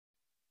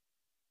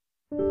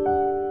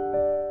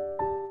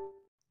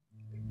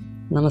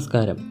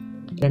നമസ്കാരം.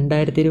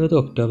 2020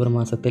 ഒക്ടോബർ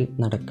മാസത്തിൽ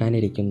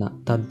നടക്കാനിരിക്കുന്ന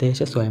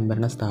തദ്ദേശ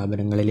സ്വയംഭരണ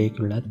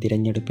സ്ഥാപനങ്ങളിലേക്കുള്ള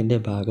തിരഞ്ഞെടുപ്പിൻ്റെ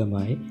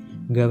ഭാഗമായി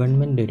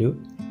ഗവൺമെൻറ് ഒരു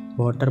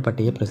വോട്ടർ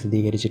പട്ടിക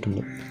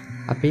പ്രസിദ്ധീകരിച്ചിട്ടുണ്ട്.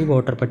 അപ്പോൾ ഈ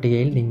വോട്ടർ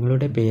പട്ടികയിൽ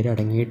നിങ്ങളുടെ പേര്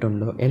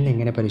അടങ്ങിയിട്ടുണ്ടോ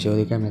എന്നെങ്ങനെ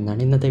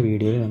പരിശോധിക്കാമെന്നാണ് ഇന്നത്തെ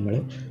വീഡിയോയിൽ നമ്മൾ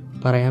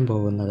പറയാൻ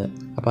പോകുന്നത്.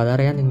 അപ്പോൾ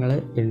അതറിയാൻ നിങ്ങൾ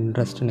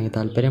ഇൻട്രസ്റ്റ് ഉണ്ടെങ്കിൽ,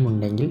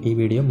 താല്പര്യമുണ്ടെങ്കിൽ ഈ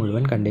വീഡിയോ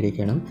മുഴുവൻ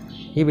കണ്ടിരിക്കണം.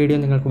 ഈ വീഡിയോ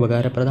നിങ്ങൾക്ക്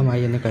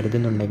ഉപകാരപ്രദമായി എന്ന്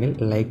കരുതുന്നുണ്ടെങ്കിൽ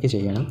ലൈക്ക്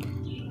ചെയ്യണം.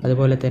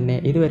 അതുപോലെ തന്നെ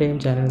ഇതുവരെയും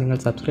ചാനൽ നിങ്ങൾ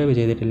സബ്സ്ക്രൈബ്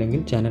ചെയ്തിട്ടില്ലെങ്കിൽ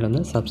ചാനൽ ഒന്ന്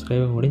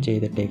സബ്സ്ക്രൈബും കൂടി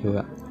ചെയ്തിട്ടേക്കുക.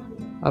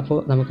 അപ്പോൾ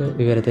നമുക്ക്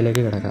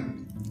വിവരത്തിലേക്ക് കിടക്കാം.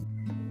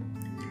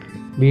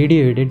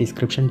 വീഡിയോയുടെ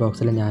ഡിസ്ക്രിപ്ഷൻ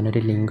ബോക്സിൽ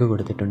ഞാനൊരു ലിങ്ക്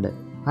കൊടുത്തിട്ടുണ്ട്.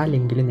 ആ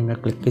ലിങ്കിൽ നിങ്ങൾ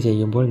ക്ലിക്ക്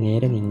ചെയ്യുമ്പോൾ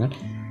നേരെ നിങ്ങൾ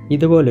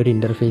ഇതുപോലൊരു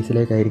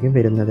ഇൻ്റർഫേസിലേക്കായിരിക്കും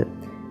വരുന്നത്.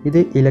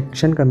 ഇത്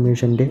ഇലക്ഷൻ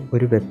കമ്മീഷൻ്റെ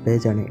ഒരു വെബ്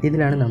പേജാണ്.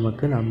 ഇതിലാണ്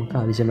നമുക്ക്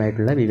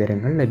ആവശ്യമായിട്ടുള്ള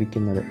വിവരങ്ങൾ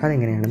ലഭിക്കുന്നത്.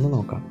 അതെങ്ങനെയാണെന്ന്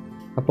നോക്കാം.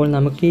 അപ്പോൾ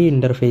നമുക്ക് ഈ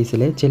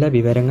ഇൻ്റർഫേസിലെ ചില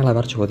വിവരങ്ങൾ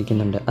അവർ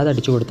ചോദിക്കുന്നുണ്ട്. അത്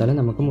അടിച്ചു കൊടുത്താലേ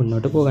നമുക്ക്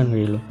മുന്നോട്ട് പോകാൻ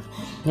കഴിയുള്ളൂ.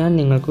 ഞാൻ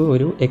നിങ്ങൾക്ക്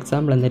ഒരു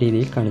എക്സാമ്പിൾ എന്ന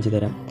രീതിയിൽ കാണിച്ചു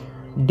തരാം.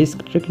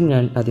 ഡിസ്ട്രിക്റ്റ്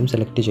ഞാൻ ആദ്യം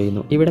സെലക്ട്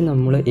ചെയ്യുന്നു. ഇവിടെ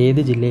നമ്മൾ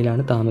ഏത്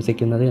ജില്ലയിലാണ്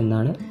താമസിക്കുന്നത്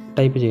എന്നാണ്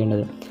ടൈപ്പ്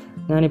ചെയ്യേണ്ടത്.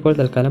 ഞാനിപ്പോൾ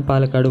തൽക്കാലം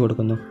പാലക്കാട്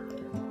കൊടുക്കുന്നു.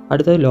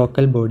 അടുത്തത്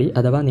ലോക്കൽ ബോഡി,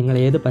 അഥവാ നിങ്ങൾ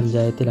ഏത്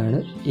പഞ്ചായത്തിലാണ്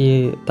ഈ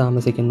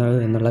താമസിക്കുന്നത്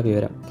എന്നുള്ള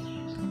വിവരം.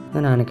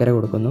 ഞാൻ ആനക്കര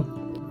കൊടുക്കുന്നു.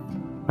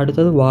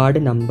 അടുത്തത്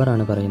വാർഡ്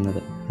നമ്പറാണ്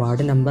പറയുന്നത്.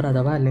 വാർഡ് നമ്പർ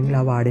അഥവാ അല്ലെങ്കിൽ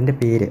ആ വാർഡിൻ്റെ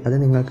പേര്, അത്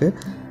നിങ്ങൾക്ക്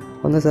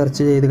ഒന്ന്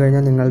സെർച്ച് ചെയ്ത്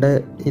കഴിഞ്ഞാൽ നിങ്ങളുടെ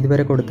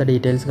ഇതുവരെ കൊടുത്ത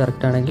ഡീറ്റെയിൽസ്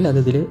കറക്റ്റ് ആണെങ്കിൽ അത്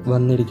ഇതിൽ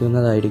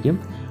വന്നിരിക്കുന്നതായിരിക്കും.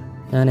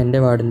 ഞാൻ എൻ്റെ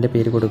വാർഡിൻ്റെ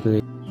പേര്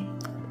കൊടുക്കുകയും.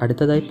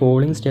 അടുത്തതായി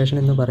പോളിംഗ് സ്റ്റേഷൻ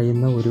എന്ന്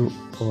പറയുന്ന ഒരു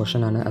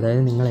പോർഷനാണ്.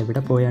 അതായത് നിങ്ങൾ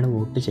എവിടെ പോയാണ്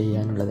വോട്ട്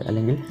ചെയ്യാനുള്ളത്,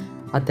 അല്ലെങ്കിൽ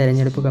ആ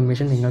തെരഞ്ഞെടുപ്പ്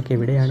കമ്മീഷൻ നിങ്ങൾക്ക്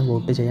എവിടെയാണ്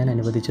വോട്ട് ചെയ്യാൻ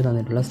അനുവദിച്ച്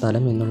തന്നിട്ടുള്ള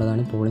സ്ഥലം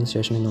എന്നുള്ളതാണ് പോളിംഗ്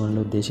സ്റ്റേഷൻ എന്നുകൊണ്ട്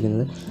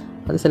ഉദ്ദേശിക്കുന്നത്.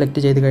 അത് സെലക്ട്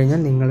ചെയ്ത്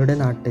കഴിഞ്ഞാൽ നിങ്ങളുടെ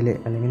നാട്ടിൽ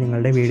അല്ലെങ്കിൽ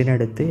നിങ്ങളുടെ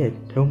വീടിനടുത്ത്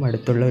ഏറ്റവും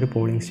അടുത്തുള്ള ഒരു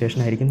പോളിംഗ്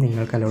സ്റ്റേഷൻ ആയിരിക്കും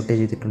നിങ്ങൾക്ക് അലോട്ട്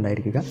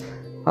ചെയ്തിട്ടുണ്ടായിരിക്കുക.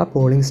 ആ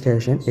പോളിംഗ്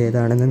സ്റ്റേഷൻ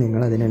ഏതാണെന്ന്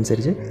നിങ്ങൾ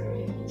അതിനനുസരിച്ച്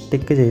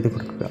ടിക്ക് ചെയ്ത്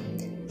കൊടുക്കുക.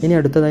 ഇനി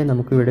അടുത്തതായി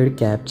നമുക്ക് ഇവിടെ ഒരു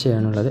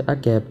ക്യാപ്ചയാണുള്ളത്. ആ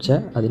ക്യാപ്ച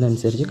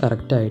അതിനനുസരിച്ച്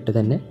കറക്റ്റായിട്ട്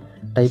തന്നെ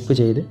ടൈപ്പ്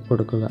ചെയ്ത്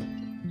കൊടുക്കുക.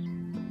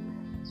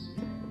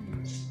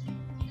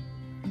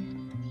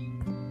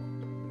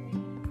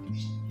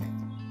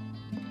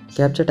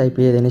 ക്യാപ്ച ടൈപ്പ്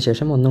ചെയ്തതിന്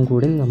ശേഷം ഒന്നും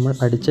കൂടി നമ്മൾ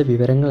അടിച്ച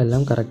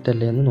വിവരങ്ങളെല്ലാം കറക്റ്റ്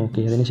അല്ലേ എന്ന്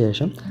നോക്കിയതിന്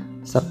ശേഷം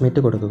സബ്മിറ്റ്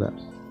കൊടുക്കുക.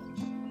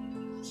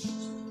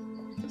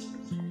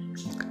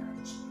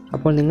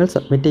 അപ്പോൾ നിങ്ങൾ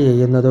സബ്മിറ്റ്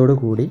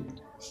ചെയ്യുന്നതോടുകൂടി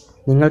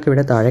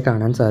നിങ്ങൾക്കിവിടെ താഴെ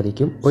കാണാൻ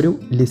സാധിക്കും ഒരു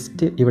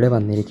ലിസ്റ്റ് ഇവിടെ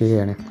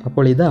വന്നിരിക്കുകയാണ്.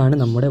 അപ്പോൾ ഇതാണ്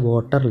നമ്മുടെ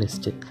വോട്ടർ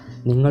ലിസ്റ്റ്.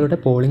 നിങ്ങളുടെ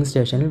പോളിംഗ്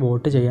സ്റ്റേഷനിൽ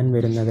വോട്ട് ചെയ്യാൻ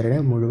വരുന്നവരുടെ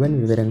മുഴുവൻ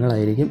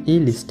വിവരങ്ങളായിരിക്കും ഈ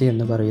ലിസ്റ്റ്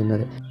എന്ന്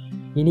പറയുന്നത്.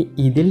 ഇനി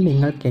ഇതിൽ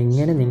നിങ്ങൾക്ക്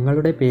എങ്ങനെ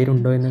നിങ്ങളുടെ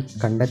പേരുണ്ടോ എന്ന്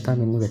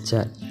കണ്ടെത്താമെന്ന്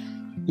വെച്ചാൽ,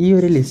 ഈ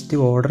ഒരു ലിസ്റ്റ്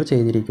ഓർഡർ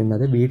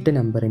ചെയ്തിരിക്കുന്നത് വീട്ട്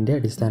നമ്പറിൻ്റെ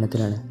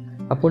അടിസ്ഥാനത്തിലാണ്.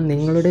 അപ്പോൾ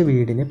നിങ്ങളുടെ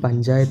വീടിന്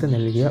പഞ്ചായത്ത്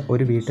നൽകിയ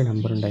ഒരു വീട്ട്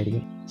നമ്പർ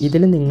ഉണ്ടായിരിക്കും.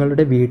 ഇതിൽ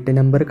നിങ്ങളുടെ വീട്ട്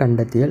നമ്പർ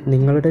കണ്ടെത്തിയാൽ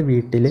നിങ്ങളുടെ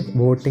വീട്ടിൽ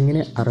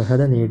വോട്ടിങ്ങിന്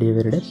അർഹത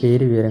നേടിയവരുടെ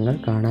പേര് വിവരങ്ങൾ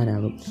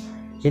കാണാനാകും.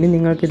 ഇനി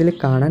നിങ്ങൾക്കിതിൽ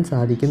കാണാൻ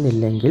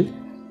സാധിക്കുന്നില്ലെങ്കിൽ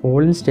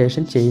പോളിംഗ്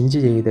സ്റ്റേഷൻ ചേഞ്ച്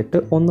ചെയ്തിട്ട്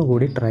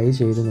ഒന്നുകൂടി ട്രൈ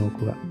ചെയ്ത്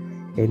നോക്കുക.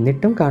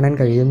 എന്നിട്ടും കാണാൻ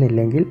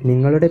കഴിയുന്നില്ലെങ്കിൽ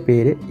നിങ്ങളുടെ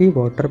പേര് ഈ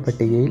വോട്ടർ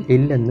പട്ടികയിൽ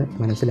ഇല്ലെന്ന്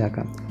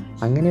മനസ്സിലാക്കാം.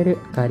 അങ്ങനെ ഒരു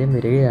കാര്യം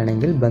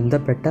വരികയാണെങ്കിൽ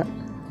ബന്ധപ്പെട്ട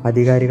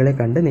അധികാരികളെ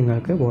കണ്ട്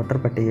നിങ്ങൾക്ക് വോട്ടർ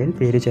പട്ടികയിൽ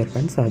പേര്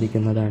ചേർക്കാൻ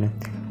സാധിക്കുന്നതാണ്.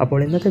 അപ്പോൾ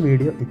ഇന്നത്തെ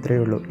വീഡിയോ ഇത്രയേ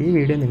ഉള്ളൂ. ഈ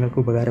വീഡിയോ നിങ്ങൾക്ക്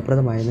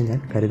ഉപകാരപ്രദമായെന്ന് ഞാൻ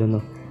കരുതുന്നു.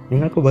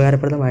 നിങ്ങൾക്ക്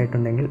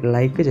ഉപകാരപ്രദമായിട്ടുണ്ടെങ്കിൽ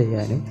ലൈക്ക്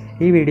ചെയ്യാനും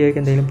ഈ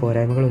വീഡിയോയ്ക്ക് എന്തെങ്കിലും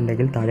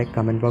പോരായ്മകളുണ്ടെങ്കിൽ താഴെ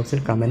കമൻറ്റ്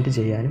ബോക്സിൽ കമൻറ്റ്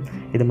ചെയ്യാനും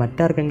ഇത്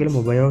മറ്റാർക്കെങ്കിലും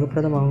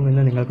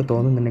ഉപയോഗപ്രദമാകുമെന്ന് നിങ്ങൾക്ക്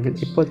തോന്നുന്നുണ്ടെങ്കിൽ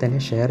ഇപ്പോൾ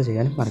തന്നെ ഷെയർ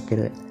ചെയ്യാനും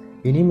മറക്കരുത്.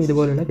 ഇനിയും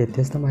ഇതുപോലുള്ള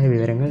വ്യത്യസ്തമായ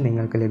വിവരങ്ങൾ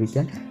നിങ്ങൾക്ക്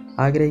ലഭിക്കാൻ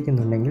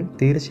ആഗ്രഹിക്കുന്നുണ്ടെങ്കിൽ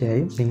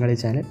തീർച്ചയായും നിങ്ങൾ ഈ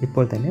ചാനൽ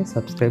ഇപ്പോൾ തന്നെ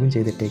സബ്സ്ക്രൈബും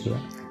ചെയ്തിട്ടേക്കുക.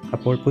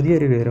 അപ്പോൾ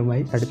പുതിയൊരു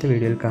വിവരവുമായി അടുത്ത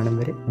വീഡിയോയിൽ കാണും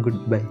വരെ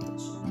ഗുഡ് ബൈ.